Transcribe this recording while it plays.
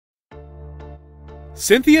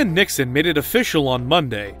Cynthia Nixon made it official on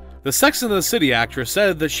Monday. The Sex and the City actress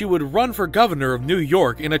said that she would run for governor of New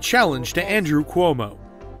York in a challenge to Andrew Cuomo.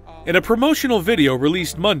 In a promotional video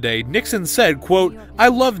released Monday, Nixon said, quote, "I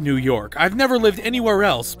love New York. I've never lived anywhere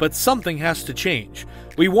else, but something has to change.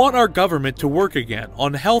 We want our government to work again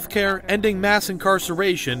on healthcare, ending mass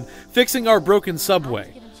incarceration, fixing our broken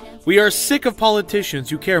subway. We are sick of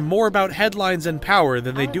politicians who care more about headlines and power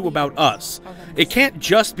than they do about us. It can't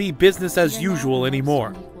just be business as usual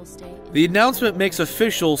anymore." The announcement makes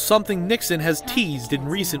official something Nixon has teased in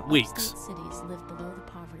recent weeks.